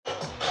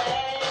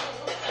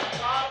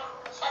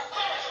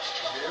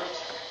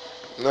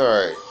All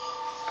right.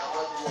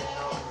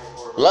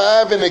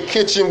 Live in the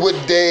kitchen with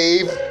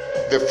Dave,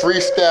 the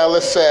freestyle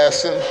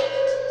assassin.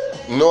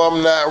 No,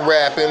 I'm not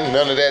rapping.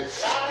 None of that.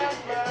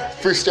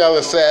 Freestyle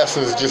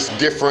assassin is just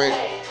different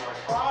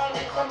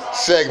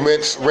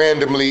segments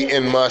randomly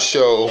in my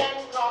show,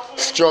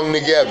 strung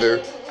together,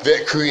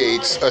 that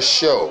creates a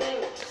show.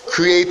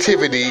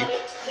 Creativity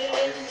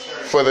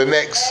for the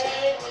next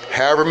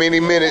however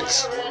many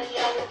minutes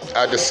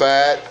I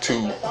decide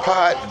to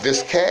pod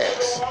this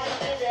cast.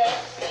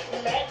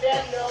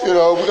 You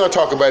know, we're going to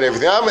talk about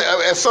everything.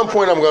 At some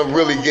point, I'm going to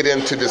really get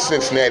into the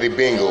Cincinnati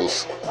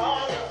Bengals,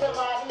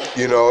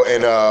 you know,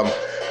 and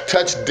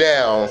touch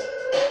down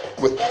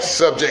with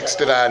subjects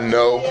that I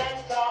know.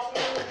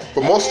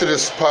 But most of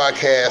this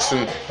podcast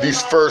and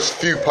these first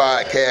few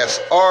podcasts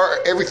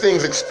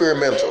everything's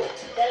experimental.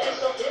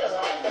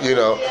 You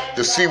know,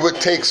 to see what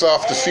takes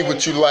off, to see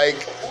what you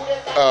like.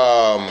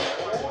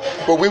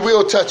 But we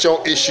will touch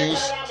on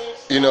issues,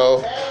 you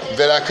know,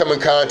 that I come in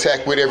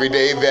contact with every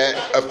day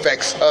that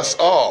affects us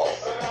all.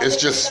 I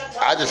just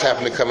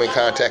happen to come in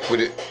contact with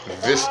it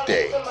this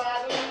day.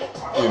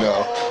 You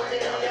know,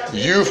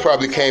 you've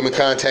probably came in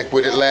contact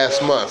with it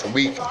last month,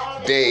 week,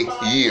 day,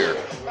 year.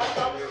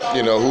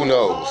 You know, who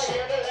knows?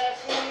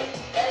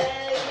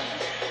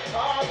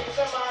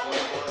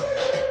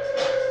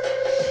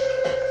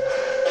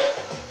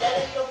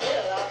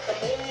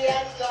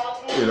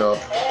 You know,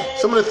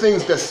 some of the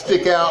things that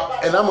stick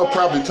out, and I'm going to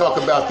probably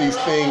talk about these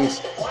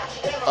things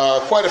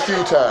quite a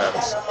few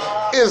times,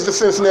 is the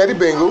Cincinnati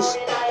Bengals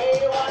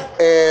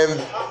and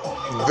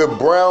the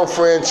Brown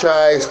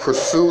franchise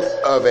pursuit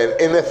of an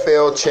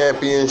NFL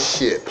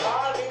championship.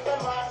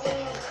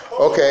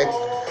 Okay,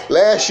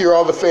 last year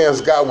all the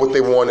fans got what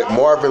they wanted.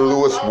 Marvin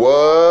Lewis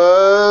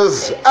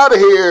was out of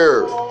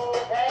here.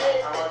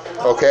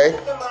 Okay?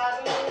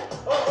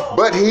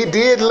 But he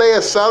did lay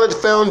a solid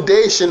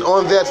foundation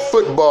on that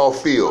football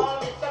field.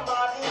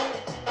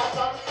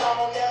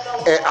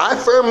 And I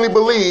firmly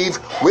believe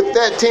with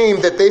that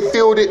team that they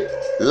fielded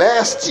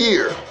last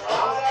year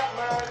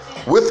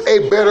with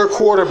a better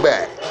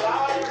quarterback,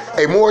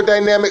 a more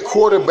dynamic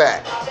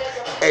quarterback,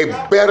 a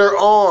better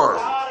arm,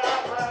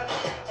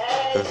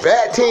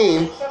 that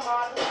team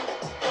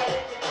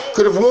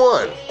could have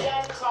won,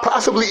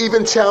 possibly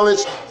even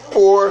challenged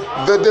for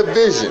the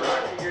division.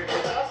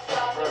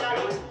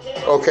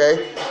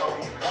 Okay?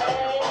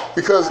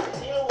 Because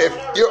if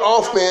your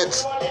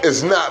offense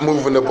is not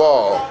moving the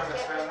ball,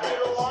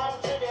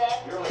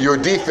 your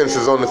defense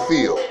is on the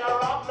field.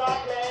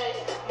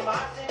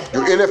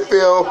 Your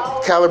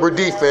NFL caliber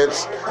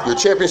defense, your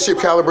championship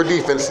caliber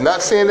defense,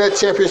 not saying that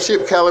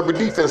championship caliber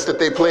defense that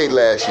they played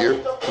last year,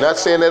 not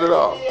saying that at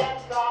all.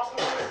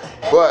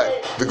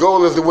 But the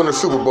goal is to win the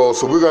Super Bowl,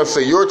 so we're going to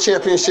say your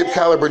championship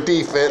caliber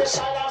defense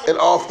and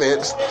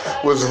offense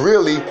was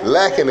really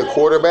lacking a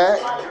quarterback,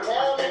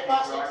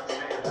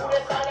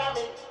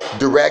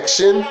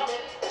 direction,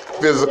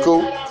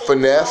 physical,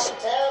 finesse,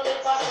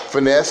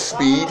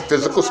 speed,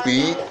 physical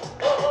speed,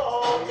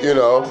 you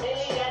know,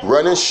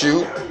 run and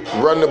shoot,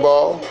 run the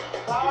ball,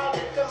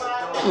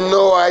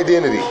 no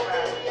identity.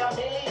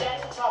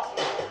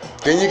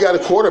 Then you got a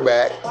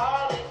quarterback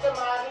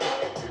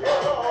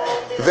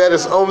that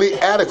is only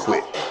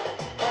adequate.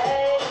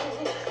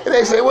 And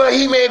they say, well,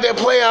 he made the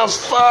playoffs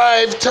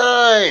 5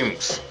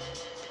 times.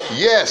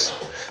 Yes,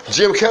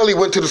 Jim Kelly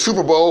went to the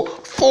Super Bowl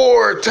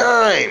 4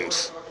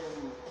 times.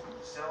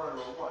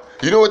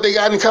 You know what they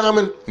got in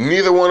common?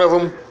 Neither one of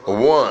them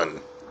won.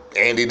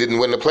 Andy didn't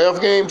win the playoff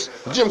games.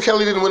 Jim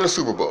Kelly didn't win the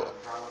Super Bowl.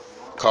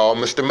 Call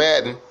Mr.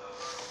 Madden.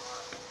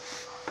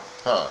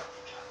 Huh.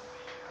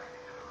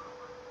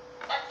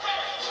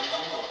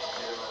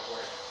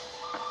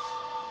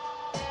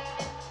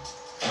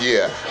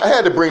 Yeah, I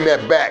had to bring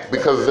that back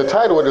because the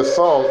title of this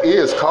song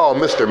is called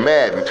Mr.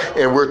 Madden,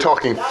 and we're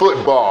talking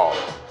football.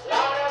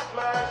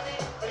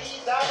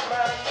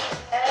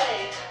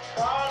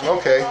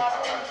 Okay.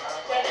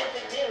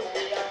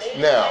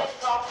 Now,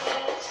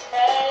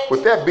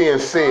 with that being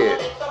said,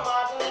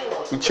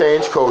 we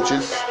changed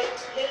coaches,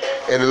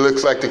 and it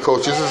looks like the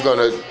coaches is going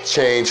to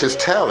change his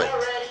talent.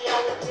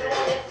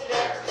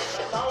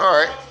 All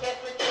right.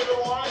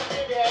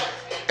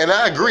 And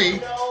I agree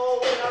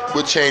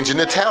with changing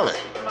the talent.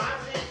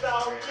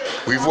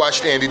 We've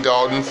watched Andy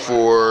Dalton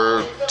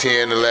for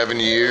 10, 11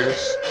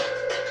 years.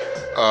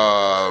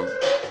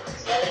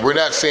 We're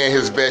not saying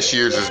his best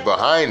years is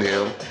behind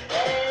him,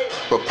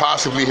 but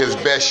possibly his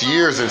best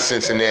years in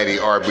Cincinnati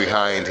are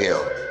behind him.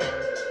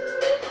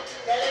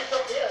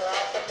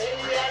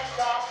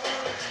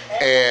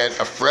 And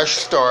a fresh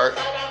start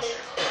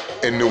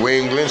in New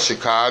England,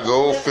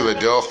 Chicago,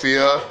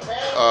 Philadelphia,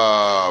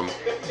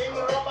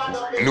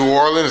 New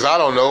Orleans, I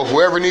don't know,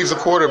 whoever needs a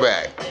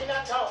quarterback.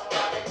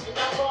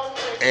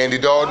 Andy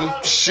Dalton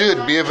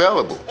should be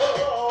available.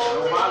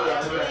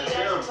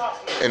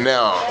 And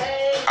now,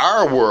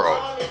 our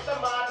world,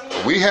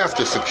 we have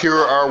to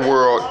secure our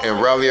world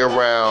and rally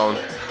around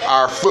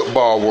our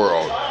football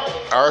world.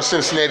 Our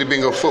Cincinnati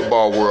Bengal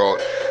football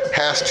world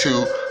has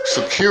to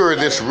secure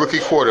this rookie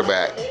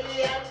quarterback,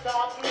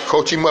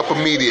 coach him up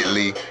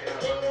immediately,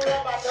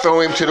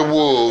 throw him to the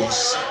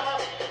wolves,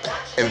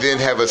 and then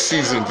have a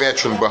seasoned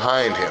veteran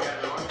behind him?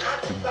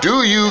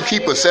 Do you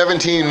keep a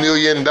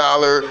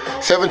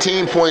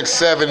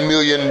 $17.7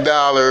 million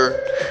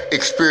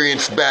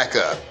experienced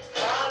backup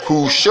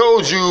who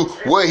showed you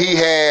what he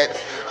had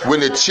when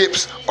the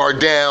chips are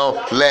down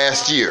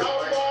last year?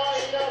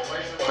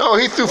 Oh,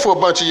 he threw for a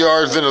bunch of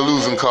yards in a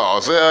losing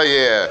cause. Well,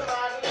 yeah.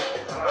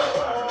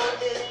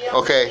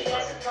 Okay.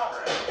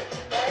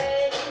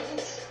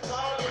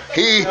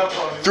 He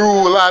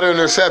threw a lot of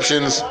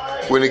interceptions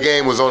when the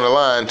game was on the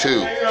line,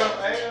 too.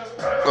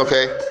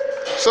 Okay.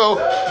 So,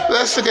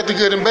 let's look at the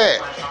good and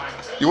bad.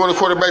 You want a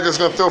quarterback that's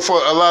going to throw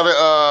for a lot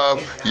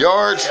of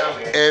yards?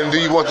 And do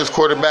you want this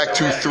quarterback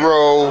to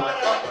throw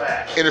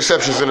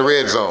interceptions in the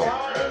red zone?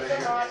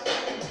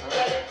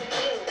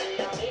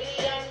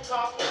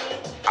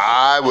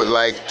 I would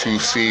like to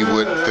see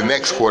what the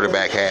next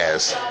quarterback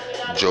has,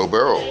 Joe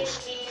Burrows.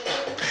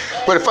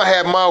 But if I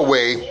had my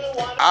way,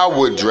 I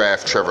would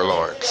draft Trevor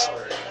Lawrence.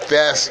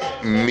 That's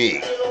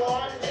me.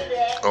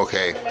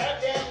 Okay.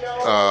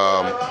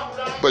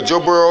 But Joe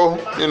Burrow,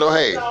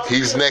 hey,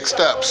 he's next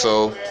up,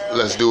 so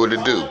let's do what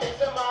it do.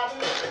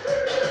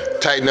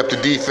 Tighten up the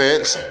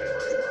defense,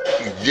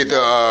 get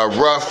the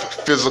rough,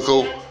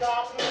 physical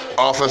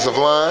offensive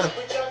line,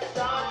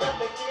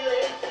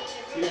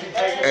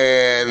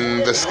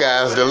 and the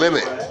sky's the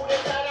limit.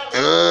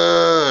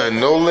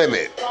 No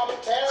limit,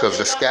 because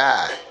the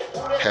sky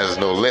has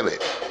no limit.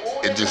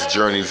 It just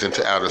journeys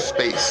into outer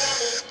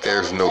space.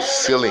 There's no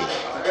ceiling.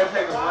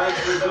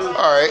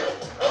 All right,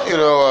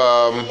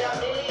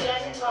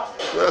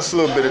 that's a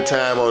little bit of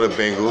time on the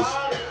Bengals.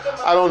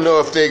 I don't know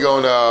if they're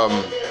going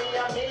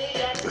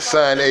to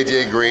sign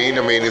A.J. Green.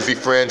 I mean, is he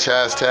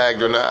franchise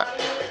tagged or not?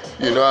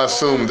 I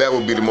assume that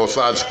would be the most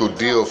logical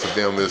deal for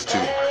them is to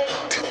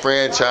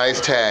franchise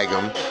tag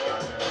him.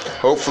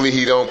 Hopefully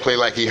he don't play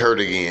like he hurt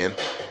again.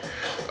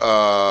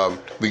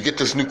 We get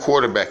this new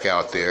quarterback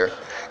out there,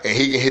 and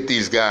he can hit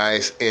these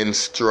guys in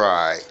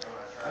stride.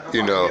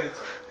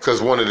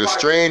 Because one of the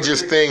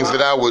strangest things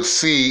that I would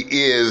see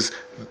is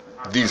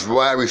these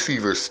wide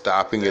receivers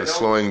stopping and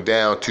slowing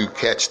down to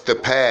catch the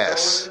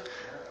pass.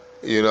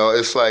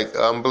 It's like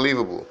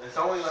unbelievable. It's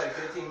only like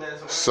 15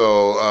 minutes away.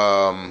 So,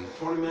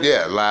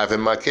 yeah, live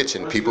in my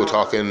kitchen, people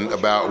talking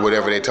about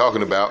whatever they're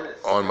talking about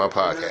on my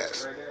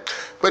podcast.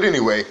 But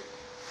anyway,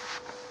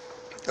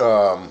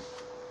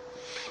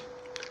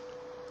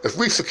 if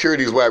we secure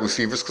these wide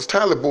receivers, because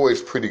Tyler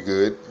Boyd's pretty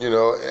good,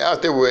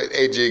 out there with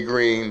A.J.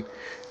 Green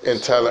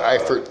and Tyler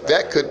Eifert,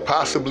 that could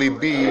possibly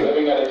be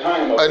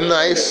a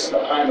nice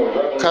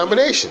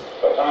combination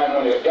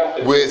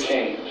with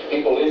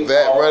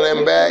that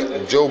running back,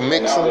 Joe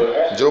Mixon,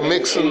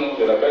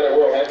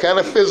 kind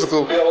of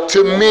physical.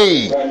 To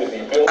me,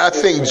 I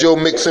think Joe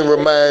Mixon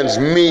reminds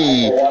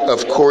me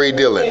of Corey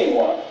Dillon.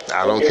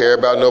 I don't care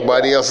about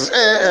nobody else's.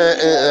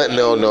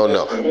 No.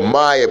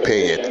 My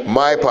opinion,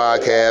 my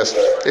podcast.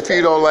 If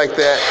you don't like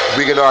that,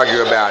 we can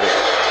argue about it.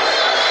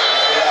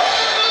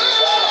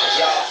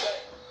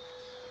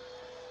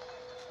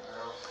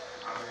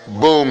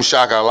 Boom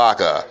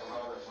shakalaka.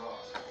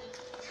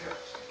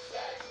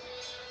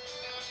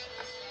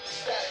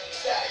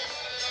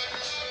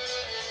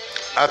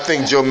 I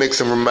think Joe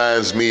Mixon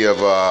reminds me of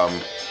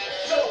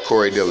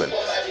Corey Dillon.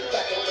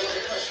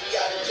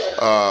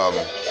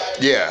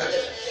 Yeah,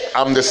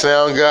 I'm the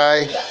sound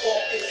guy.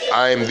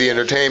 I'm the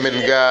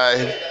entertainment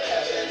guy.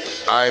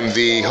 I'm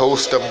the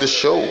host of the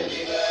show.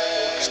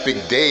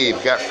 Speak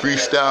Dave got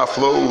freestyle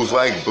flows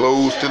like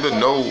blows to the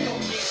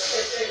nose.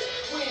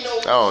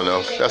 I don't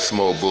know. That's some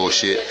old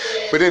bullshit.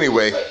 But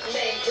anyway,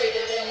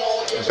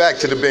 back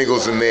to the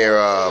Bengals and their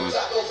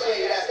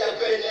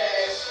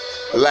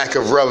lack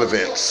of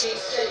relevance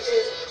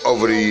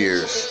over the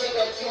years.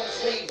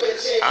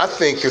 I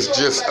think it's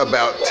just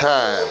about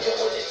time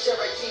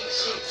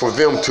for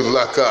them to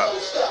luck up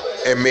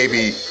and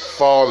maybe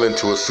fall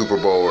into a Super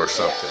Bowl or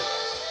something.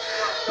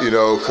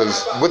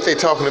 Because what they're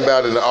talking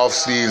about in the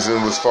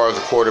offseason as far as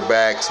the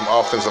quarterback, some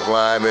offensive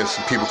linemen,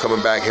 some people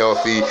coming back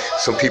healthy,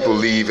 some people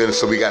leaving,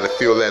 so we got to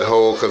fill that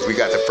hole because we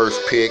got the first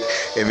pick,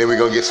 and then we're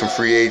going to get some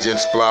free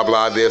agents, blah,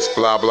 blah, this,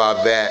 blah, blah,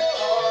 that.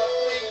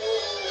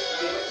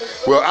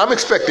 Well, I'm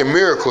expecting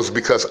miracles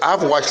because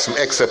I've watched some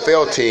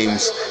XFL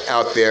teams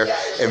out there,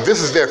 and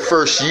this is their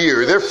first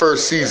year, their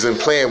first season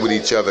playing with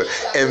each other,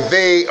 and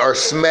they are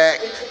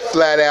flat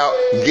out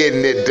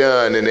getting it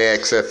done in the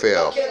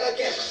XFL.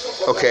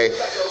 Okay,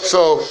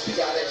 so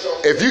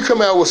if you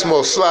come out with some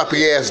more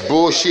sloppy ass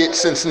bullshit,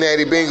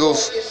 Cincinnati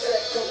Bengals,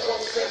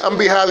 I'm gonna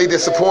be highly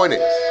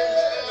disappointed.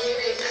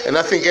 And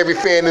I think every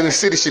fan in the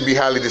city should be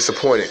highly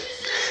disappointed.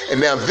 And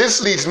now this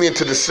leads me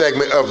into the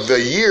segment of the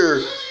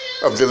year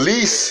of the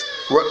lease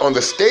on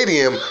the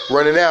stadium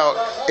running out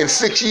in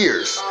 6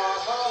 years.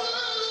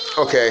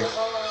 Okay.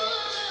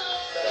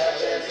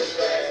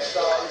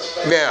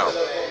 Now,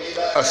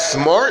 a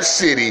smart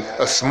city,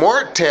 a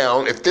smart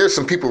town, if there's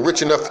some people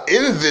rich enough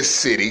in this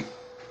city,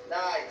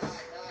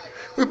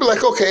 we'd be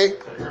like, okay,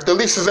 the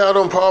lease is out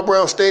on Paul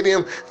Brown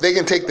Stadium. They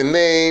can take the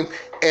name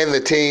and the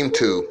team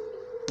too.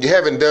 You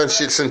haven't done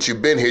shit since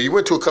you've been here. You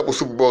went to a couple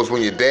Super Bowls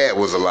when your dad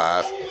was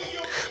alive.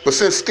 But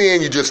since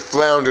then, you just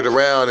floundered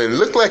around and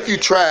looked like you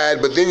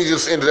tried, but then you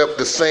just ended up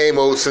the same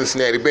old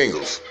Cincinnati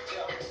Bengals.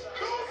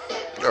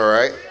 All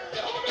right?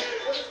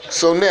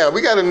 So now,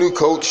 we got a new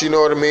coach, you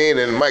know what I mean?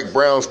 And Mike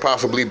Brown's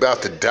possibly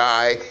about to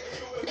die,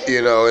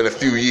 in a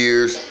few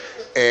years.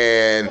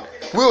 And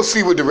we'll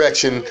see what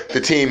direction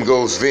the team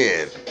goes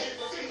then.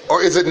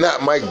 Or is it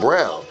not Mike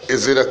Brown?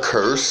 Is it a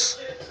curse?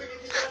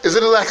 Is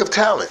it a lack of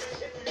talent?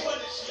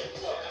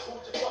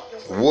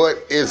 What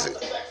is it?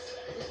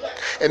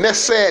 And that's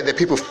sad that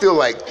people feel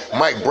like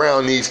Mike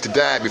Brown needs to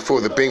die before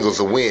the Bengals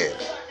will win.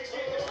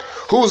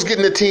 Who's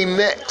getting the team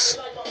next?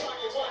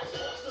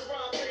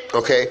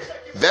 Okay,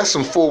 that's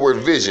some forward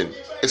vision.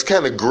 It's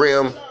kind of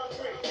grim,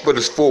 but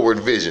it's forward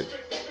vision.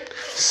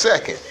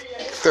 Second,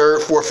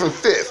 third, fourth, and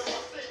fifth.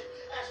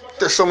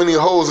 There's so many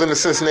holes in the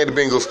Cincinnati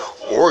Bengals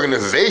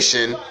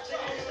organization,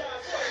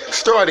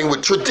 starting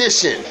with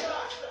tradition.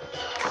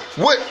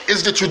 What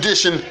is the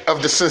tradition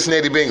of the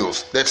Cincinnati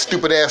Bengals? That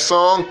stupid ass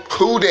song?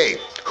 Who they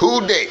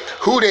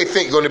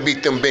think gonna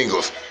beat them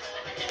Bengals?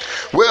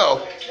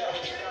 Well,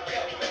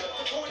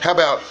 how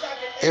about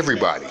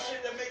everybody?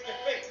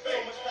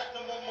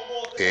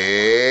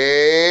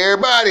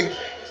 Everybody.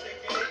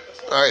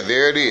 All right,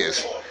 there it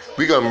is.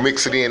 We're gonna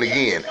mix it in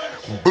again.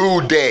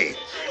 Boo day,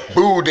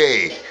 boo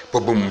day,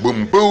 boom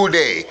boom boo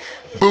day,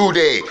 boo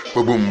day,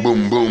 boom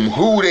boom boom.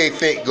 Who they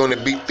think gonna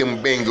beat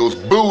them Bengals?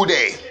 Boo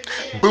day,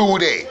 boo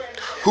day.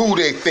 Who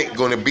they think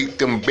gonna beat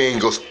them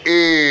Bengals?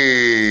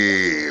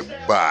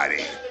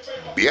 Everybody,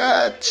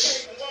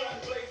 biatch.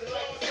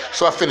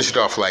 So I finished it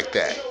off like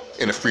that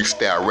in a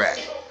freestyle rap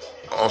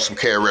on some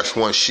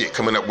KRS-One shit,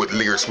 coming up with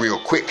lyrics real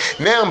quick.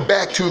 Now I'm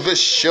back to the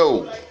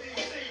show.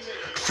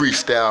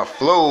 Freestyle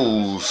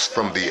flows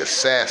from the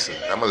assassin.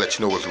 I'm gonna let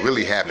you know what's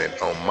really happening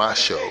on my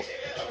show.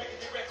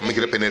 I'm gonna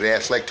get up in that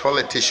ass like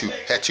toilet tissue.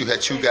 Hat you,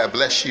 God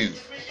bless you,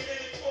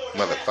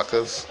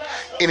 motherfuckers.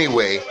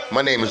 Anyway,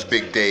 my name is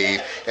Big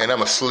Dave, and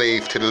I'm a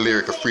slave to the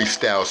lyric of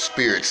freestyle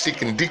spirit,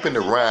 seeking deep in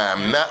the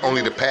rhyme, not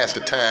only to pass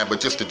the time,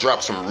 but just to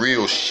drop some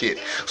real shit.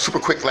 Super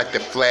quick like the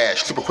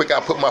Flash, super quick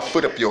I'll put my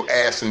foot up your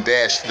ass and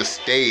dash to the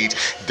stage,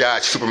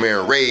 dodge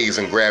Superman rays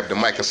and grab the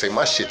mic and say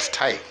my shit's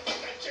tight.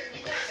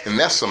 And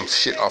that's some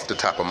shit off the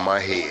top of my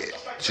head,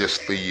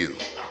 just for you.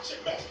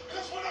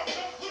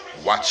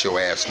 Watch your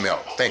ass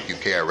melt. Thank you,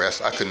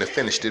 KRS. I couldn't have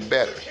finished it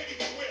better.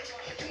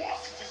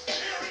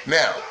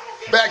 Now,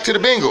 back to the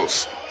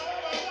Bengals.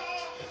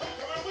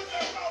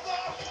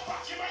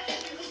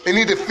 They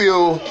need to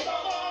fill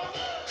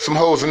some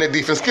holes in their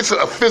defense. Get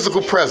a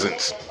physical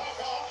presence.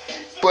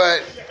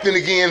 But then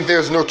again,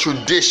 there's no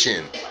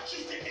tradition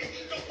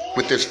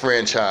with this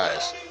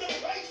franchise.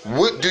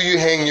 What do you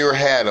hang your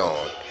hat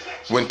on?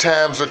 When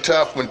times are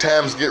tough, when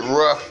times get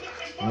rough,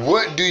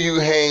 what do you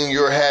hang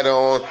your hat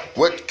on?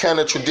 What kind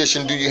of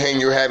tradition do you hang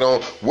your hat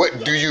on?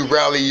 What do you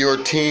rally your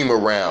team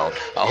around?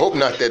 I hope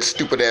not that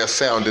stupid ass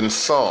sounding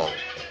song,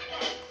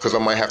 because I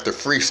might have to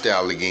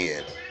freestyle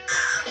again.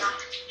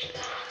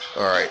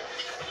 Alright.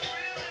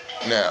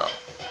 Now,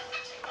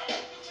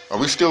 are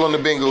we still on the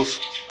Bengals?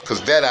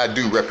 Because that I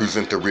do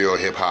represent the real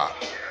hip hop.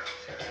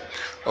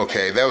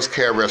 Okay, that was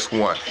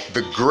KRS-One,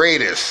 the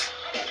greatest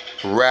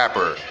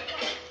rapper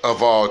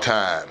of all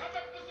time.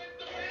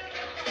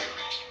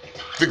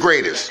 The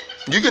greatest.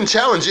 You can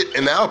challenge it,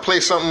 and I'll play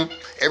something.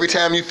 Every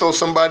time you throw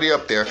somebody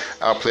up there,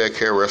 I'll play a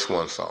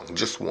KRS-One song.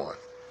 Just one.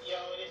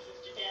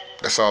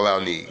 That's all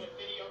I'll need.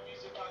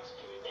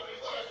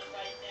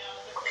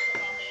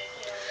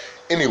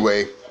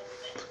 Anyway,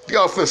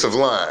 the offensive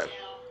line.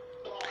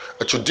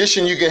 A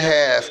tradition you can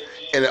have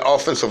in the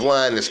offensive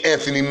line is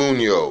Anthony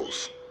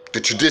Munoz. The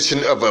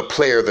tradition of a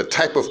player, the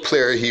type of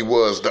player he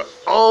was, the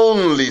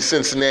only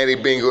Cincinnati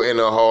Bengal in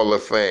the Hall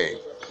of Fame.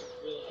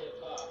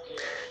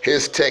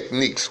 His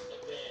techniques,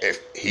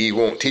 if he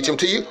won't teach them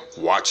to you,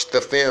 watch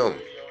the film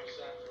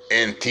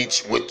and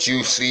teach what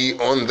you see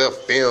on the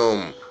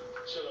film.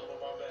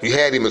 You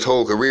had him his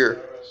whole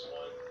career.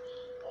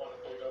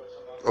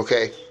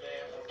 Okay?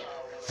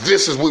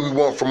 This is what we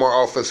want from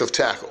our offensive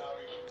tackle.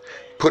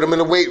 Put him in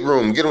the weight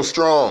room, get him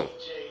strong.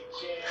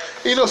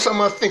 You know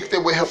something I think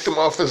that would help them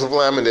offensive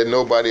linemen that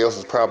nobody else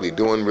is probably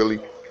doing really?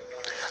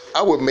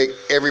 I would make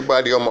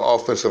everybody on my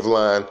offensive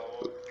line,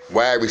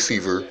 wide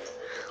receiver,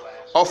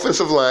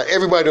 offensive line,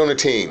 everybody on the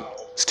team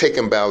is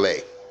taking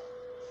ballet.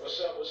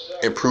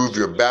 Improve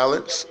your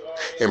balance,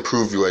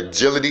 improve your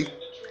agility,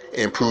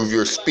 improve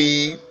your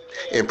speed,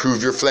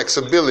 improve your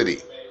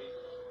flexibility.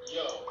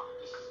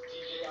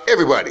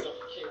 Everybody.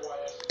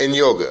 In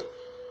yoga.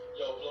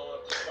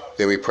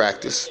 Then we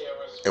practice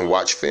and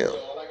watch film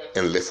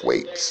and lift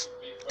weights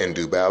and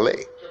do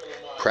ballet.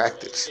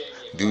 Practice,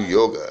 do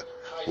yoga,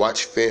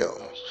 watch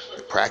film,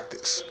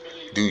 practice,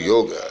 do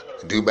yoga,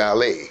 do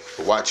ballet,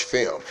 watch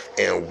film,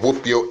 and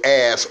whoop your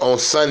ass on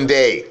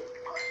Sunday.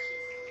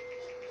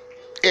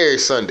 Every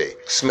Sunday,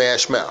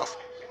 smash mouth.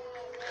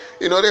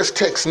 You know, there's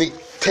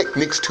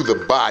techniques to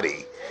the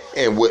body.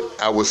 And what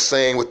I was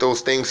saying with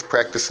those things,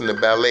 practicing the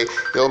ballet,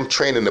 I'm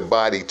training the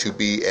body to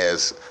be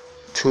as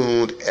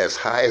tuned as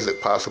high as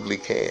it possibly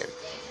can.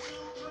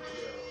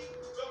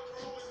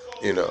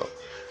 You know,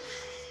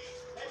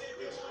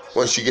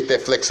 once you get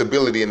that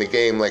flexibility in the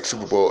game like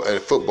Super Bowl and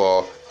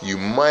football, you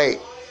might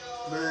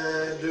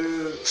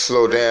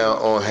slow down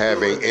on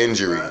having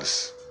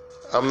injuries.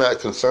 I'm not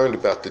concerned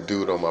about the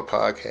dude on my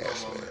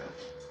podcast, man.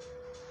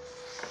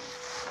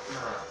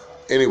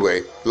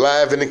 Anyway,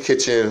 live in the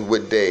kitchen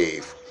with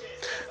Dave.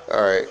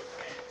 All right,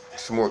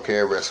 some more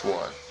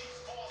KRS-One.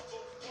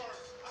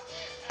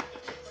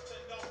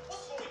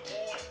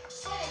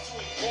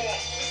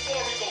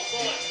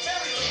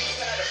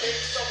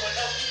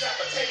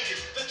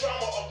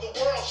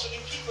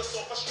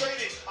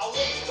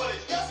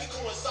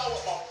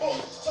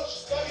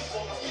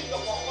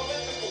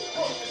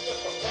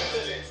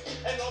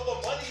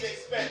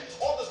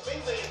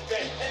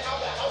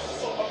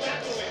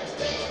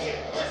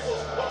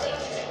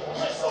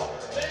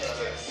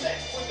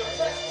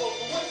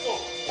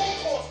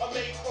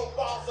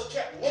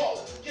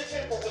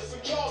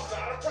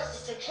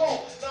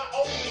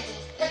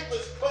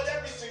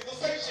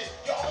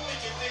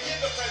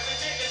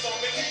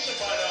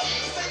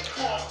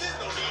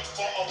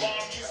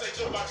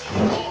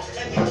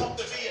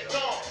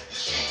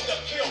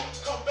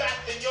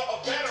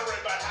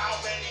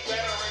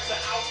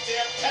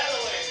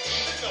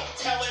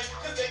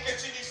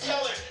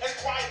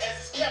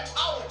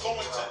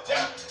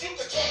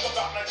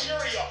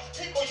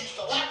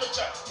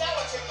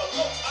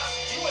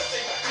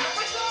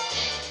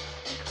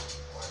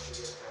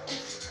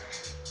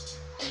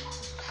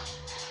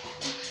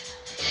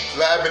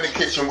 Live in the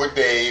kitchen with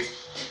Dave,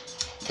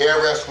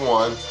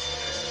 KRS-One,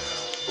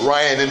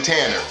 Ryan and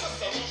Tanner.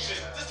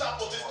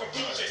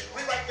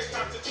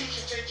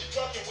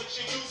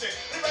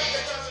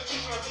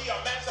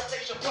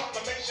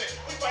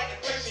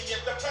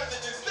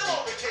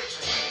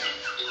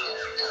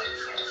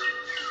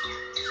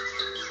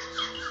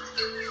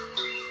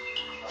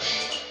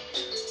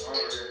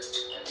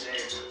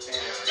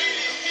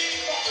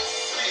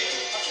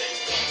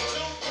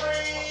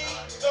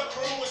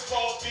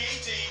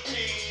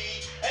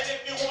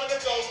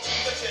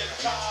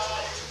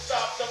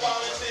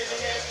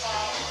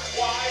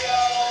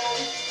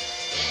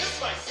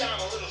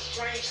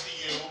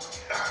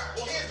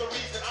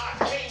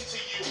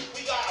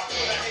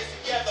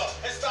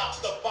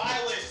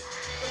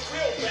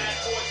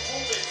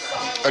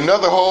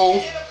 Another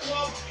hole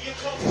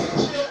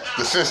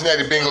the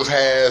Cincinnati Bengals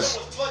has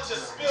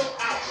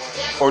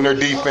on their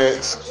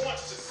defense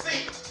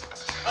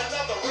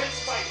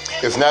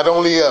is not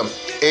only an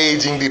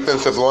aging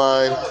defensive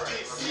line,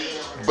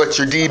 but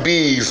your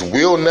DBs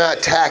will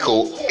not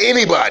tackle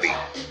anybody.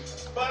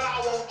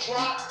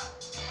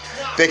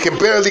 They can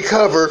barely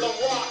cover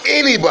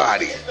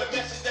anybody.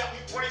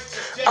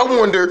 I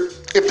wonder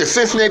if the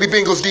Cincinnati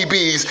Bengals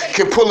DBs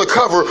can pull a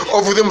cover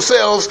over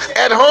themselves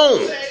at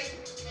home.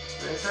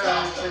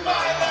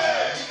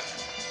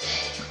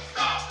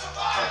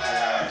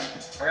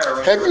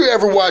 Have you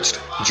ever watched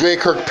Dre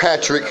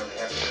Kirkpatrick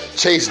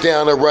chase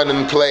down a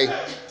running play?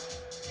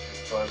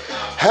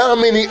 How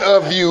many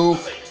of you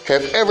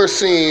have ever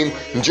seen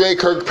Dre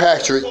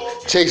Kirkpatrick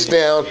chase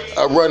down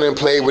a running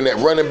play when that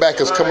running back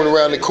is coming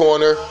around the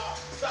corner? I'll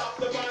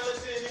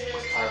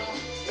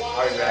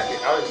be back.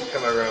 I was just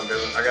coming around, but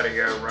I gotta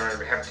go run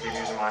over half the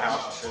TVs in my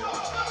house and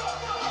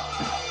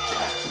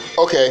shit.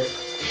 Okay.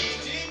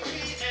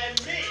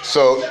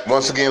 So,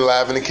 once again,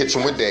 live in the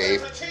kitchen with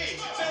Dave.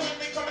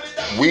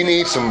 We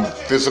need some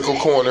physical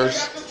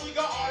corners.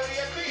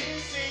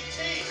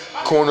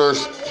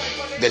 Corners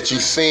that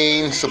you've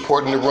seen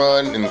supporting the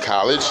run in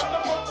college.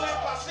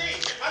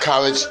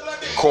 College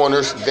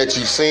corners that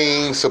you've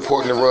seen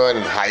supporting the run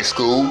in high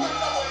school.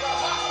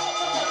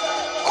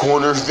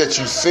 Corners that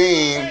you've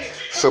seen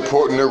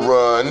supporting the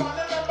run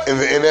in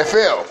the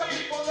NFL.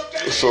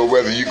 So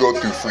whether you go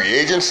through free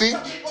agency,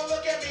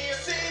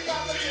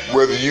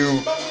 whether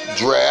you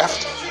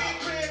draft,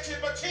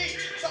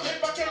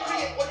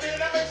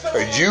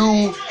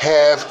 you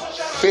have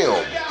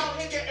film.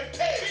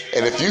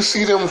 And if you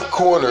see them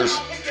corners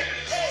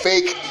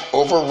fake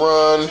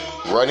overrun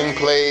running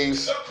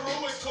plays,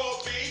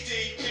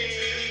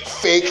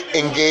 fake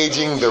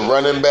engaging the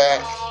running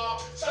back,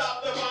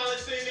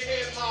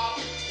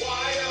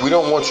 we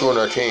don't want you on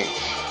our team.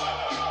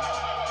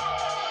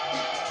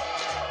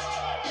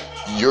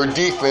 Your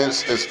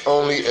defense is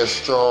only as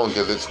strong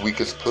as its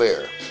weakest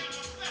player.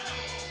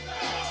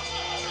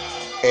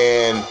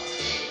 And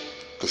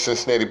the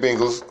Cincinnati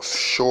Bengals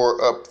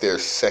shore up their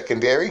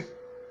secondary.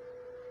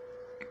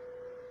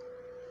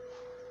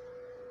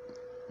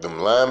 Them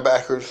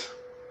linebackers.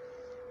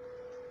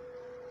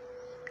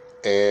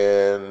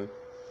 And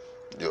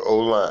your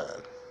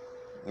O-line.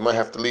 You might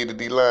have to lead the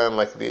D-line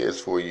like it is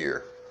for a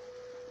year.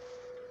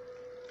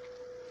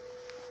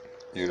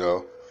 You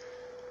know?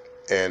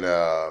 And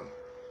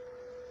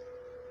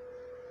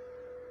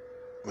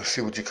let's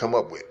see what you come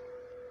up with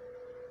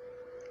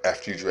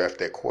after you draft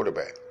that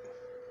quarterback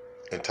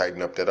and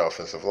tighten up that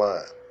offensive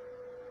line.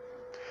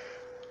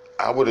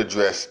 I would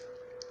address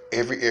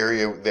every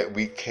area that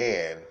we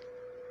can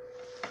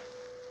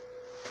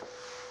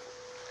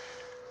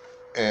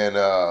and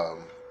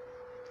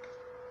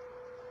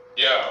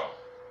Yo.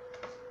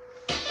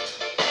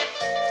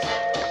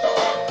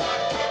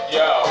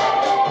 Yo.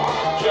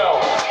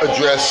 Yo.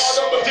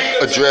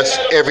 address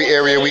every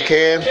area we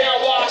can.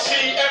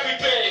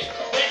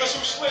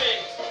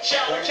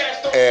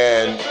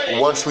 And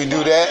once we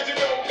do that,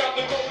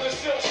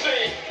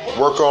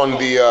 work on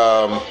the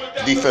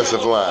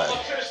defensive line.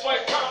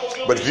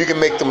 But if you can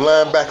make them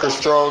linebackers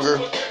stronger,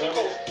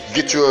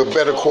 get you a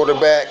better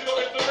quarterback,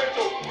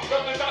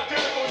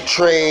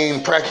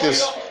 train,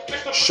 practice,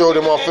 show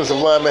them offensive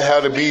linemen how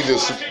to be the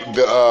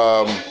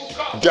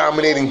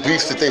dominating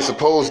beast that they're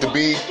supposed to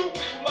be,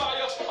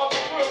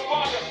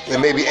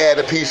 and maybe add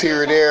a piece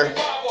here or there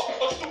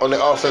on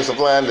the offensive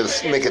line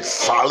to make it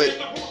solid.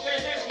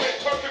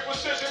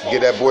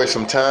 Give that boy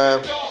some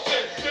time.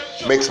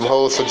 Make some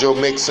holes for Joe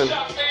Mixon.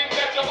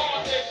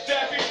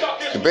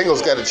 The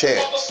Bengals got a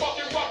chance.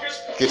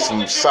 Get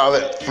some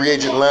solid free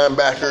agent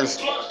linebackers.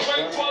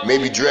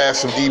 Maybe draft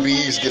some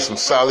DBs. Get some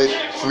solid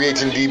free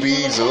agent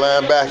DBs and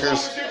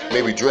linebackers.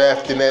 Maybe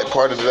draft in that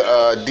part of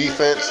the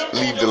defense.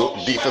 Leave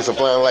the defensive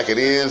line like it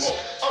is.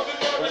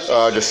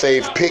 To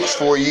save picks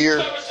for a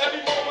year.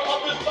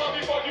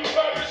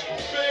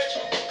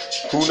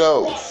 Who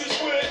knows?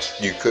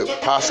 You could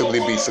possibly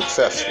be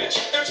successful.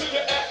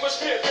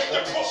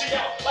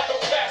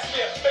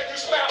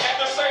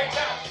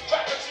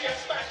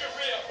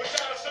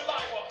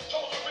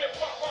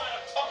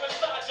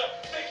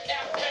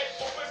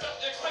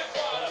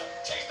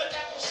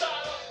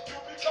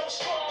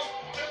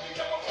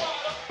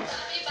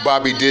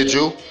 Bobby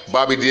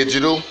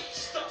Digital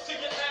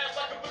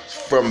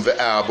from the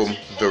album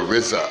The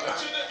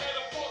RZA.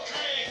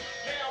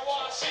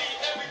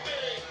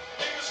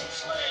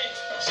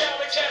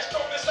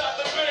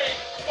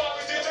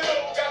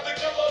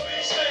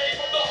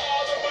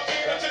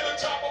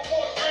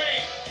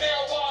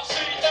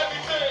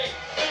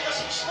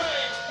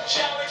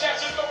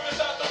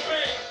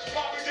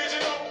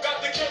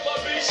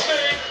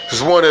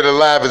 It's one of the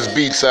livest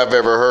beats I've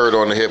ever heard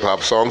on a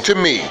hip-hop song. To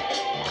me,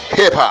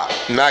 hip-hop,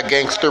 not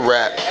gangster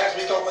rap. As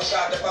we go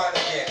inside the mind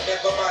again,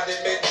 never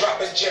minded men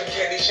dropping Jim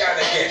Candy shine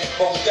again.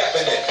 Most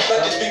definite,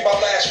 let this be my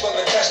last will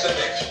and testament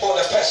for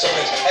the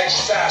pessimist.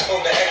 Exercise for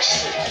the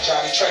exorcist,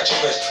 Johnny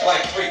treacherous,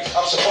 like free.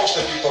 I'm supposed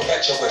to be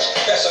perpetuous.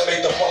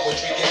 Decimate the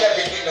poetry, get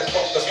everything that's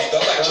supposed to be the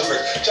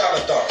lecturers.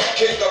 Jonathan,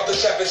 king of the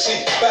 7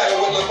 seas,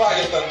 battle with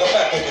Leviathan, the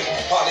Methodist.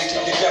 Party to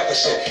the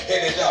deficit,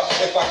 hit it up.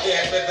 If I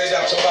can't live it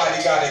up, somebody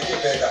gotta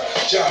give it up.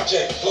 John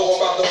J, blow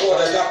him out the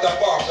water, Dr.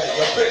 Bombay.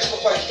 Your bitch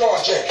look like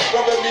Strong J,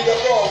 rubbing me the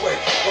wrong way.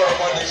 Burn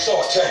one and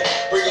saute,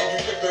 bringing you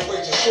different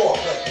ways of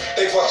swordplay.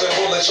 They bustin'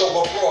 bullets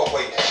over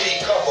Broadway, G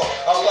cover.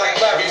 I'm like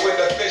Larry when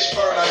the fish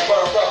burn, I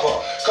burn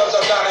rubber. Cause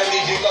I'm not an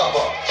easy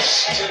lover.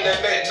 Till the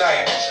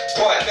midnight,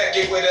 butt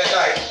naked with a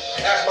knife.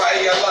 Ask my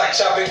AL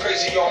lights, I've been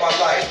crazy all my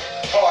life.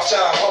 Hard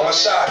time,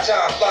 homicide,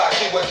 time fly,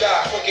 he would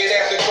die. Crooked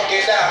after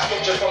crooked eyes,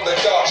 scripture from the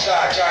dark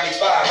side. Johnny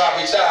 5, I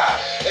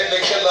reside in the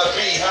killer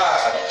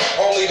beehive.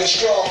 Only the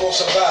strong will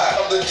survive.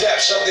 From the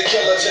depths of the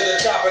killer to the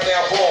top and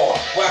now born.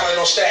 Wildin'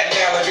 on Staten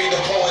Island, be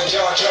the poet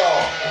John John.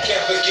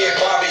 Can't forget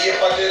Bobby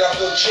if I did, I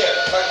feel chip.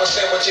 Like my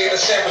sandwich ain't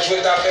a sandwich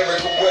without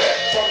miracle whip.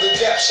 From the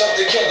depths of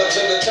the killer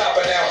to the top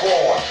and now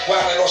born.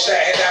 Wildin' on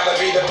Staten Island,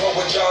 be the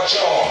poet John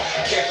John.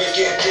 Can't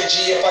forget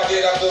Digi if I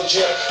did, I feel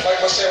chip. Like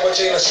my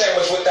sandwich ain't a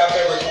sandwich without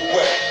miracle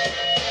whip.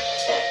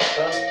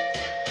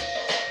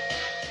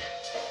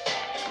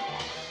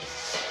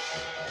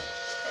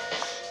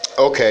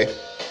 Okay.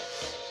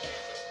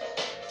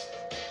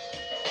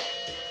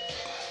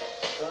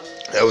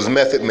 That was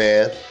Method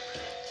Man.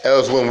 That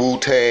was when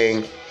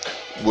Wu-Tang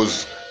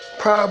was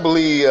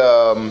probably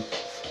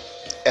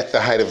at the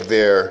height of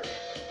their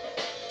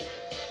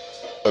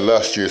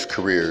illustrious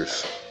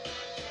careers.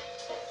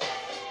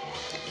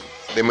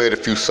 They made a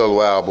few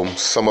solo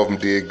albums. Some of them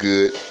did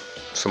good.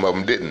 Some of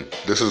them didn't.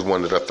 This is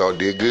one that I thought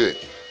did good.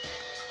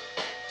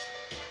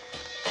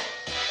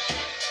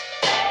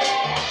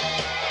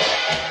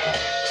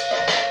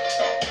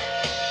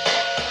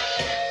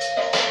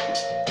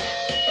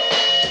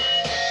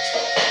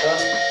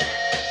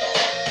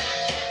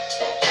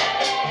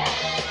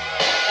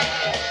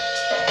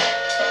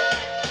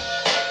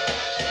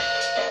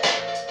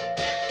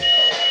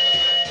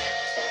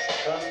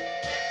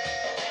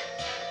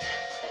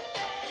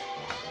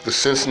 The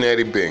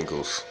Cincinnati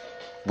Bengals.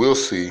 We'll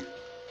see.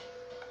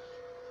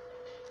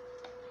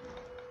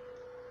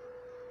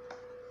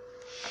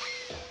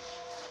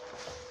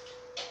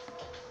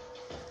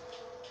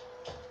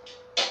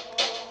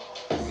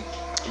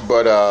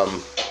 But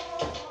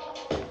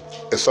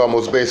it's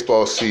almost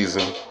baseball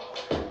season,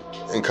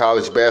 and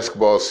college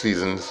basketball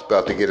season's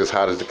about to get as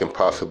hot as it can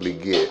possibly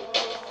get.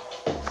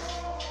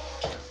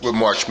 With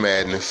March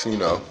Madness, you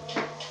know.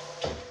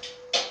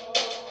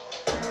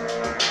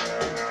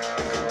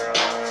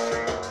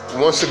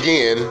 Once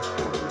again,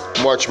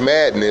 March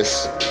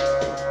Madness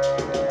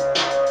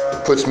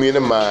puts me in the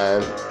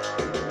mind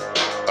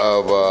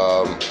of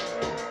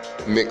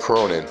Mick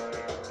Cronin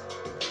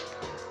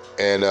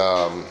and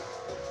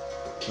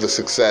the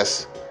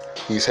success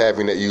he's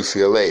having at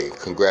UCLA.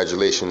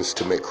 Congratulations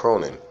to Mick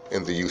Cronin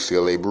and the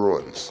UCLA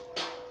Bruins.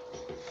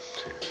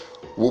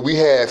 What we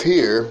have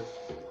here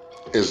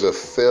is a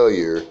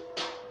failure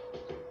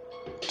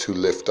to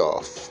lift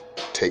off,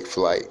 take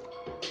flight.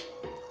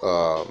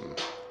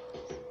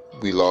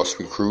 We lost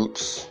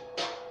recruits,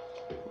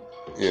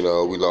 we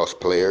lost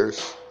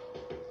players,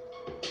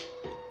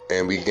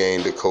 and we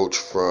gained a coach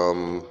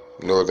from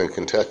Northern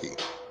Kentucky.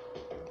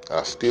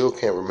 I still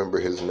can't remember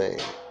his name.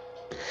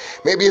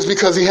 Maybe it's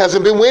because he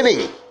hasn't been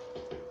winning,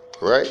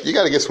 right? You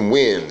got to get some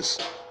wins,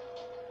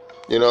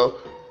 You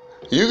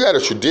got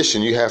a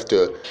tradition you have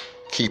to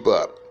keep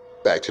up.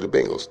 Back to the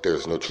Bengals.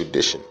 There's no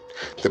tradition.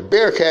 The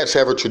Bearcats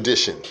have a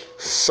tradition.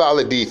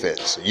 Solid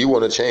defense. You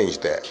want to change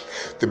that.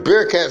 The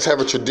Bearcats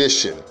have a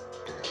tradition.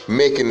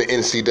 Making the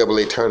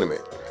NCAA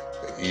tournament.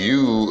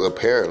 You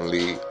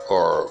apparently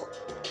are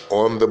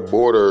on the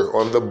border,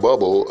 on the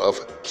bubble of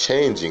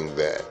changing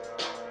that.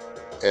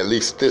 At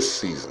least this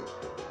season.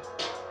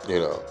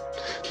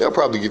 They'll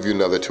probably give you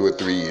another 2 or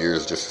 3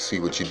 years just to see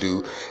what you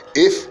do.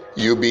 If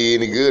you'll be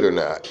any good or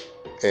not.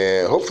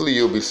 And hopefully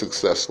you'll be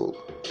successful.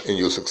 And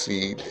you'll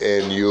succeed,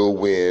 and you'll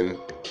win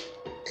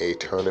a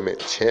tournament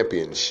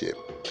championship.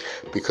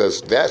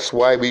 Because that's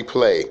why we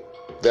play.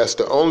 That's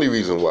the only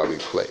reason why we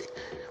play.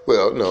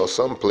 Well, no,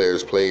 some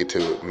players play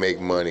to make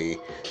money.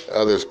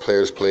 Others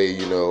players play,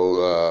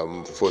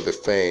 for the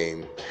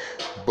fame.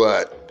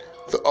 But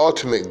the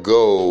ultimate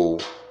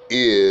goal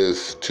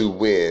is to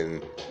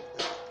win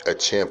a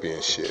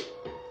championship.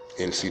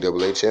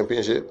 NCAA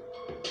championship,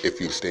 if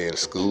you stay in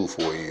school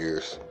 4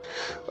 years.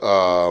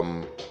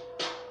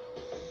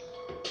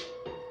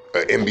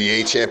 An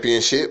NBA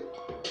championship,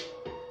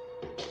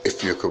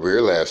 if your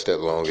career lasts that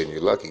long and you're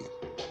lucky.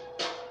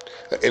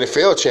 An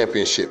NFL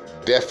championship,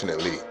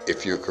 definitely,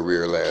 if your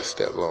career lasts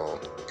that long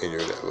and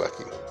you're that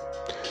lucky.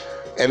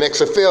 An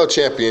XFL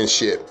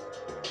championship,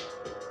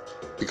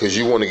 because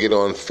you want to get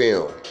on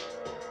film.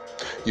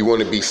 You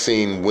want to be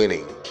seen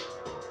winning.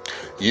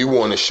 You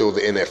want to show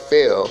the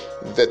NFL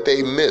that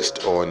they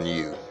missed on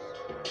you.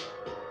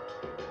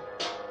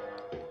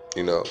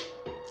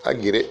 I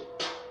get it.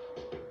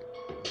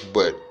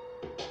 But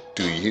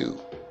do you?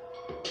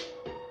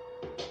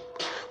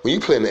 When you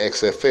play in the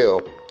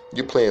XFL,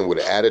 you're playing with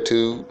an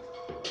attitude.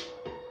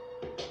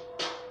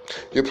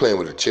 You're playing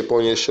with a chip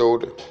on your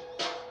shoulder.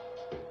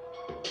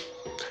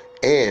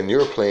 And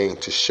you're playing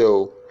to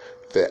show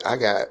that I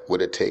got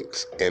what it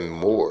takes and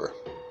more.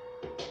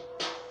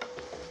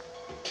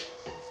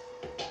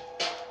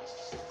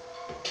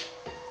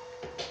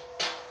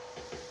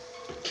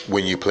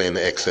 When you play in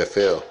the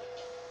XFL.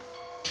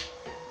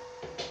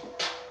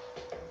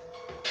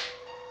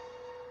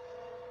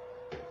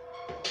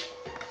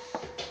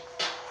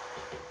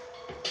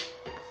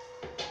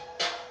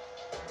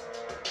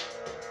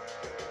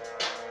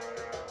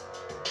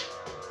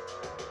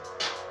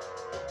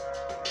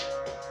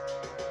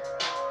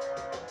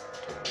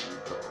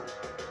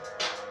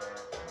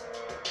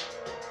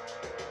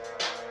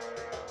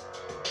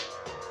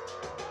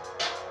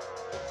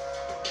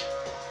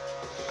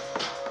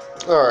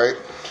 All right,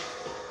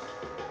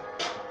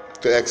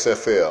 the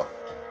XFL.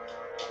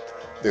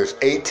 There's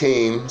 8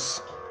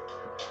 teams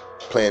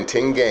playing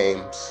 10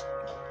 games,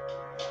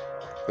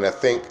 and I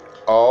think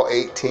all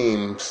 8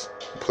 teams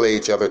play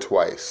each other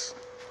twice.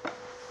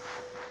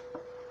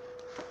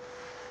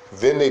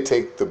 Then they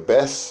take the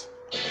best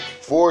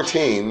 4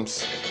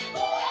 teams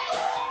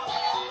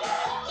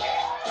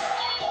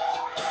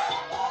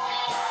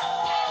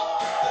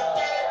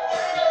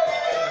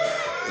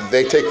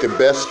the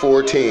best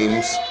 4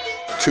 teams,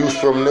 2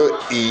 from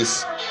the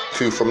East,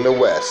 2 from the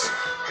West.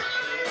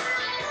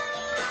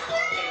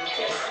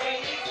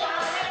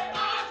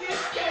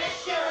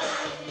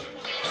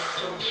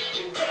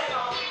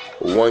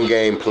 One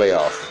game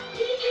playoff.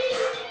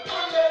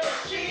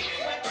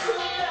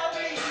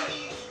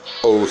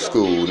 Old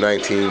school,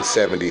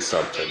 1970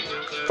 something.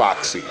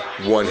 Foxy,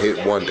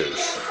 one-hit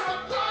wonders.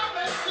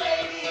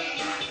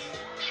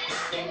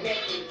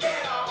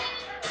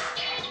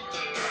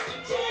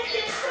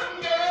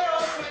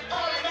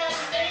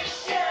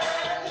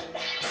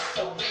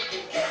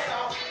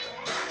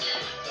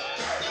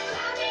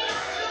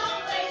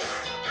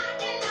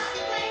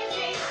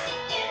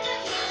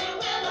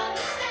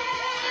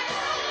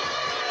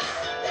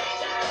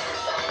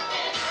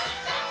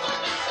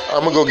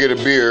 I'm going to go get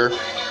a beer,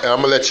 and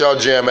I'm going to let y'all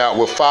jam out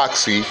with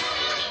Foxy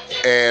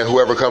and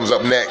whoever comes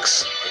up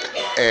next.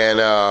 And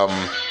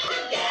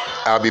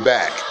I'll be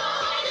back.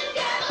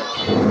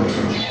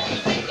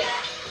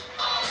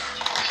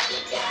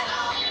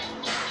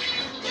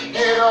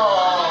 Get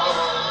on.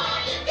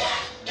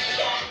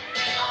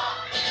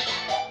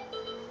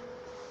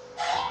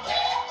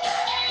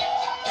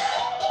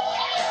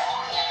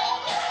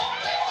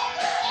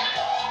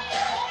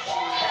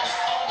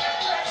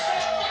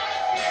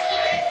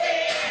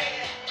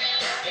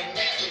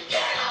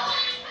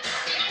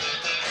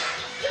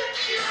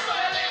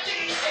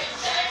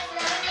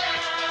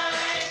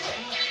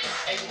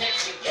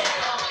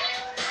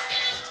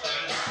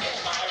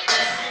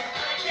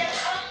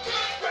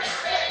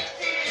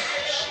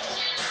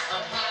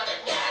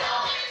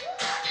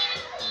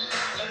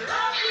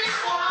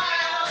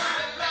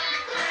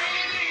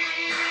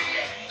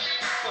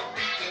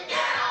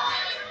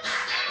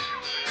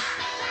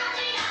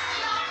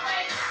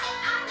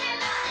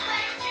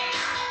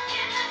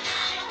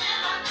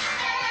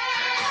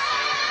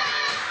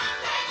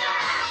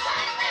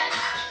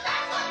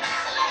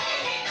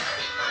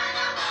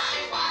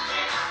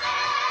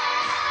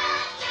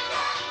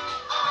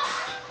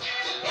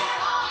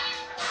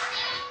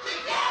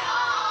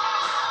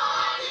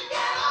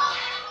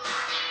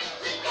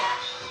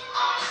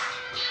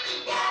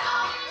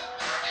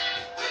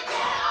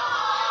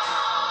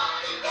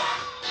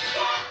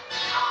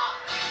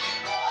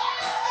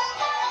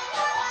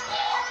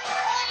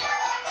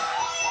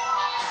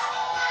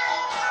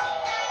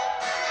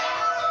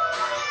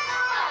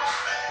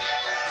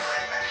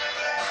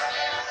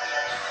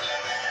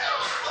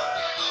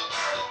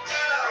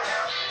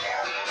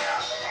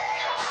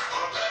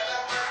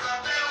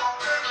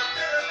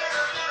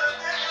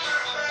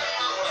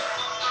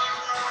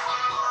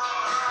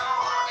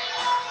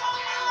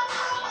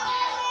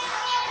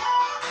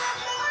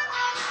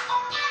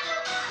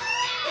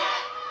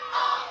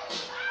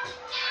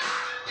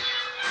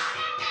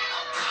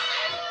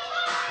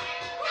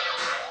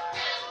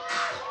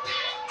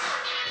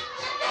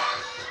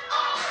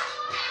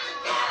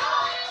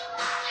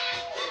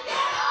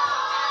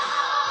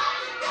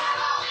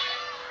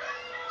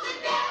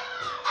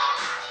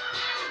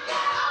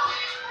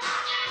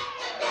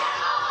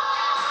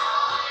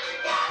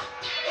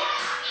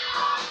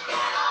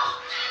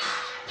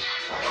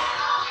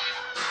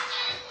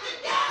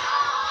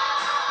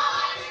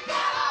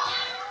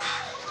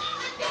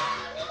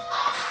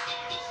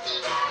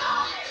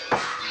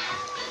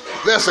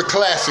 That's a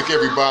classic,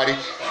 everybody.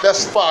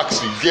 That's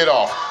Foxy, Get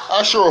Off.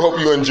 I sure hope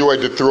you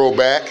enjoyed the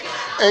throwback.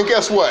 And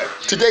guess what?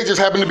 Today just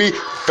happened to be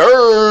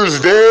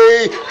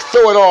Thursday.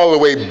 Throw it all the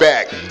way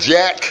back,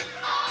 Jack.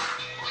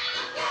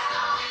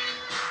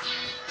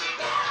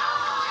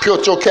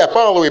 Peeled your cap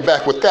all the way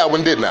back with that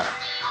one, didn't I?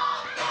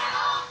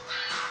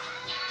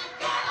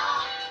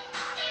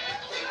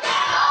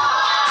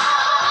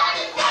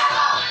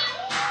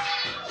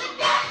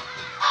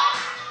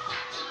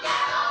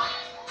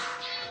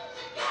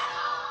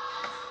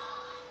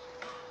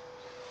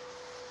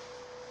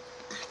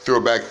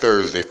 Throwback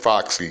Thursday,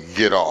 Foxy,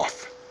 Get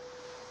Off.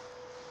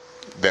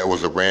 That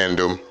was a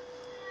random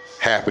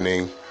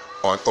happening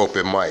on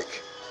open mic.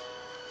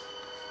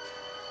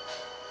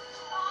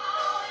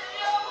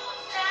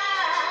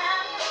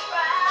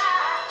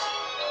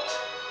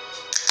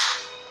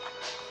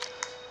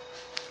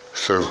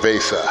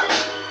 Cerveza.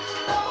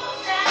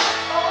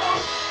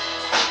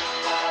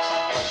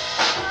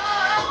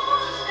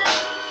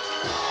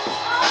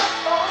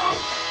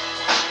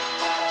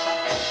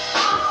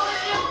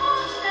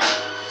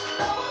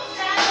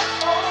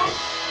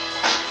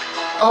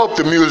 I hope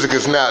the music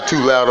is not too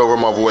loud over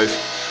my voice,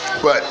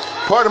 but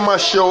part of my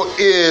show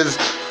is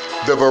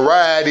the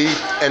variety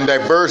and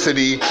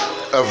diversity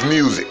of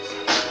music.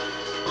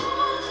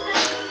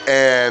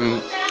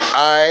 And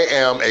I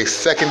am a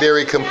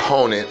secondary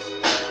component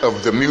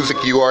of the music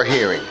you are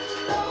hearing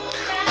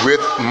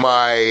with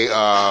my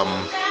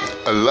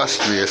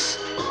illustrious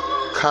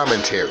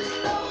commentary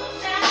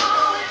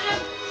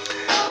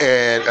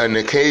and an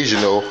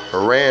occasional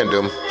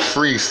random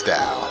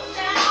freestyle.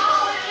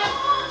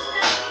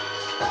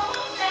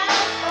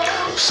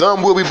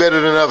 Some will be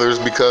better than others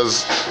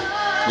because,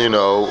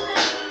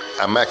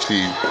 I'm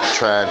actually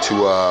trying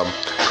to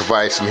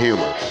provide some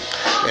humor.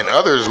 And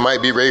others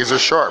might be razor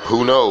sharp.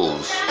 Who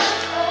knows?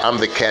 I'm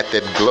the cat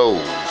that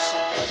glows.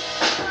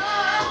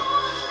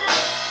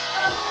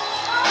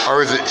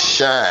 Or is it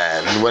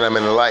shine when I'm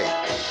in the light?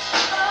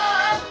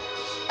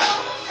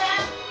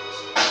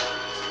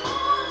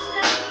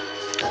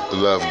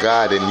 Love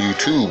God and you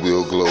too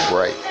will glow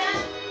bright.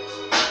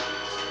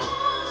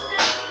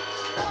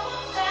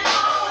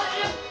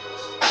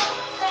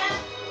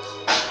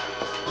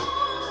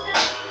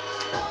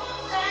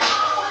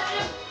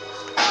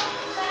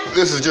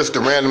 This is just a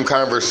random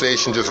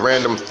conversation, just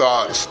random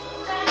thoughts.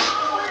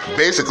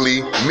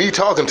 Basically, me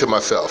talking to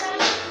myself,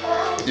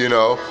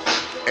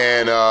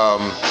 And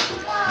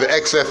the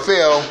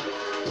XFL,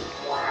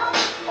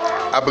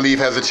 I believe,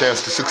 has a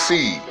chance to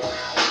succeed.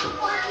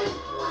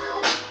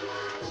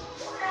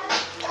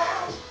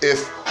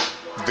 If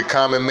the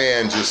common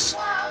man just,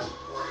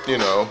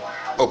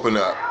 open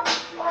up,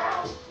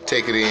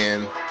 take it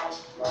in,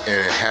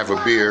 and have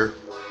a beer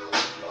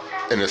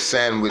and a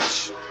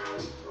sandwich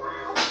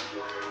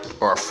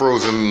or a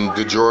frozen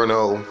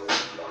DiGiorno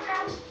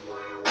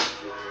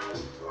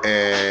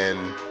and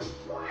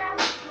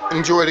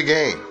enjoy the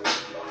game.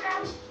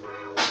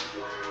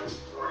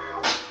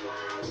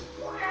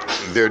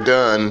 They're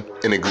done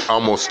in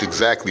almost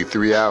exactly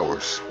 3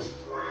 hours.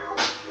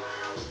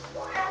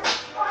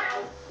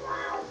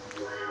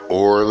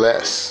 Or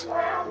less.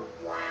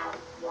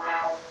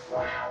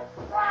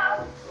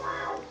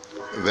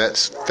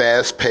 That's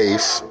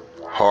fast-paced,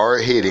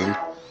 hard-hitting,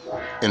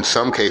 in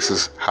some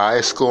cases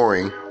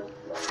high-scoring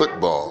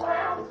football.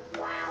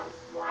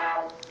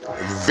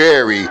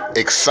 Very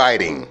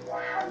exciting.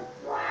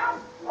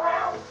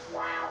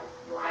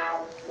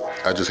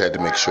 I just had to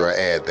make sure I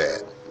add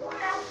that.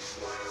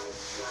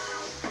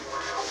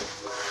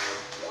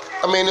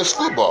 I mean, it's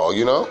football,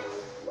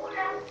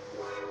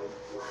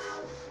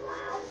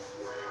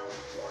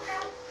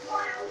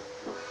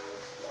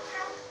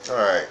 All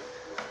right.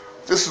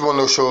 This is one of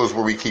those shows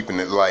where we keeping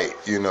it light,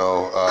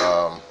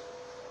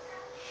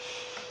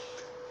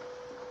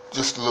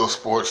 just a little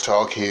sports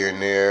talk here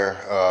and there.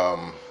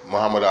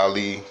 Muhammad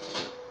Ali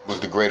was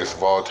the greatest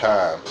of all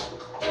time.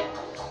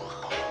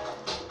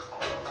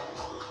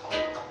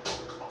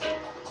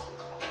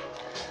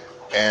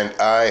 And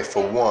I,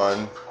 for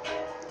one,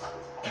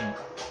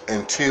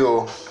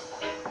 until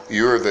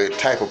you're the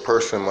type of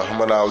person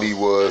Muhammad Ali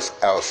was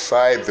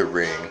outside the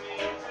ring,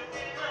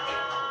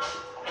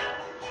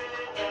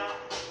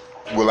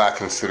 will I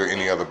consider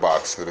any other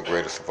boxer the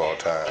greatest of all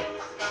time.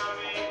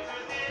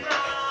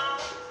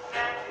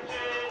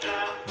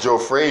 Joe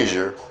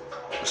Frazier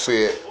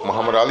said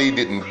Muhammad Ali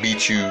didn't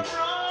beat you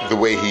the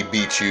way he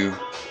beat you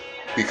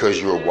because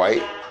you were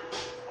white.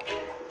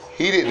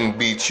 He didn't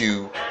beat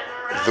you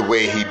the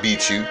way he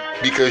beat you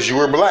because you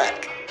were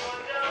black.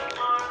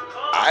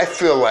 I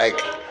feel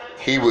like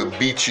he would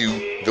beat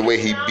you the way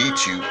he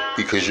beat you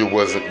because you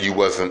wasn't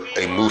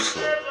a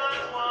Muslim.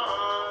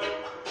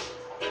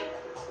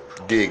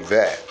 Dig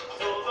that.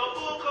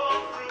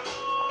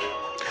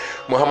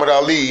 Muhammad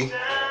Ali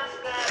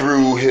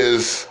threw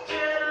his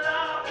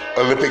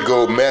Olympic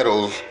gold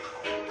medal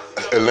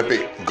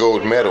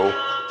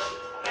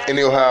in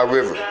the Ohio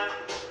River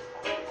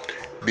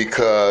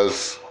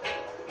because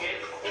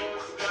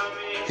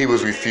he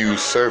was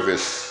refused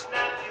service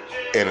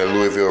in a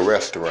Louisville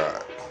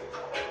restaurant.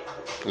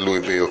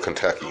 Louisville,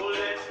 Kentucky,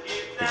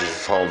 which is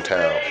his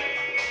hometown.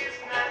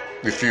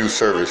 Refused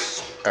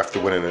service after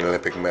winning an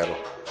Olympic medal.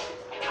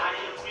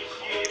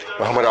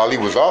 Muhammad Ali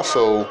was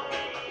also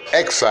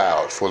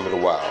exiled for a little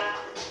while.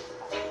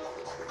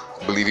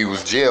 I believe he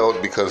was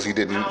jailed because he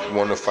didn't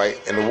want to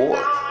fight in the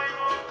war.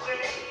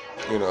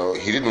 You know,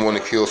 he didn't want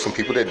to kill some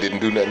people that didn't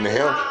do nothing to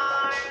him.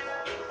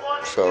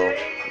 So,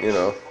 you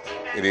know,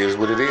 it is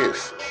what it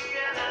is.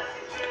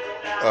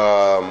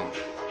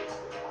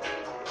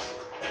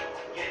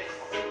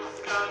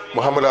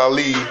 Muhammad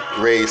Ali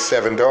raised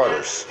 7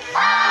 daughters.